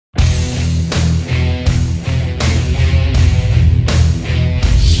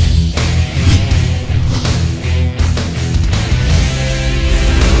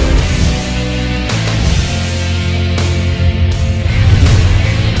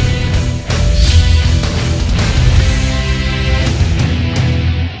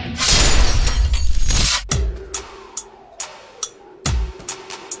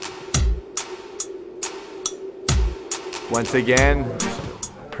Once again,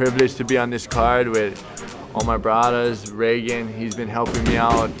 privileged to be on this card with all my brothers. Reagan, he's been helping me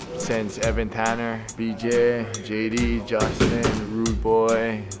out since Evan Tanner, BJ, JD, Justin, Rude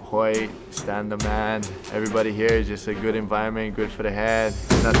Boy, Hoyt, Stan the Man. Everybody here is just a good environment, good for the head.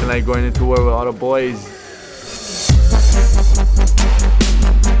 Nothing like going into war with all the boys.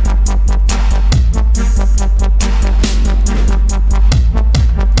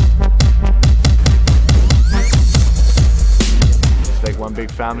 One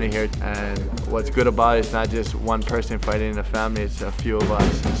big family here, and what's good about it is not just one person fighting in the family, it's a few of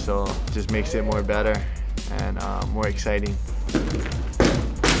us, so it just makes it more better and more exciting.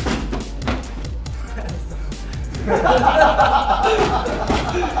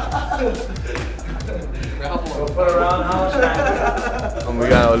 We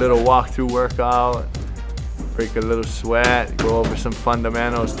got a little walkthrough workout, break a little sweat, go over some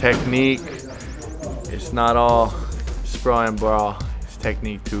fundamentals, technique. It's not all sprawl and brawl.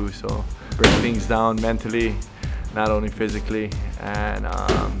 Technique too, so break things down mentally, not only physically, and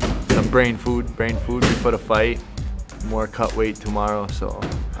some brain food before the fight. More cut weight tomorrow, so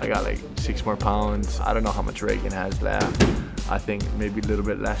I got like 6 more pounds. I don't know how much Reagan has left. I think maybe a little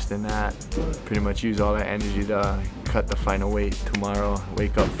bit less than that. Pretty much use all that energy to cut the final weight tomorrow.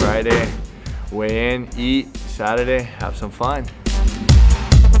 Wake up Friday, weigh in, eat, Saturday, have some fun.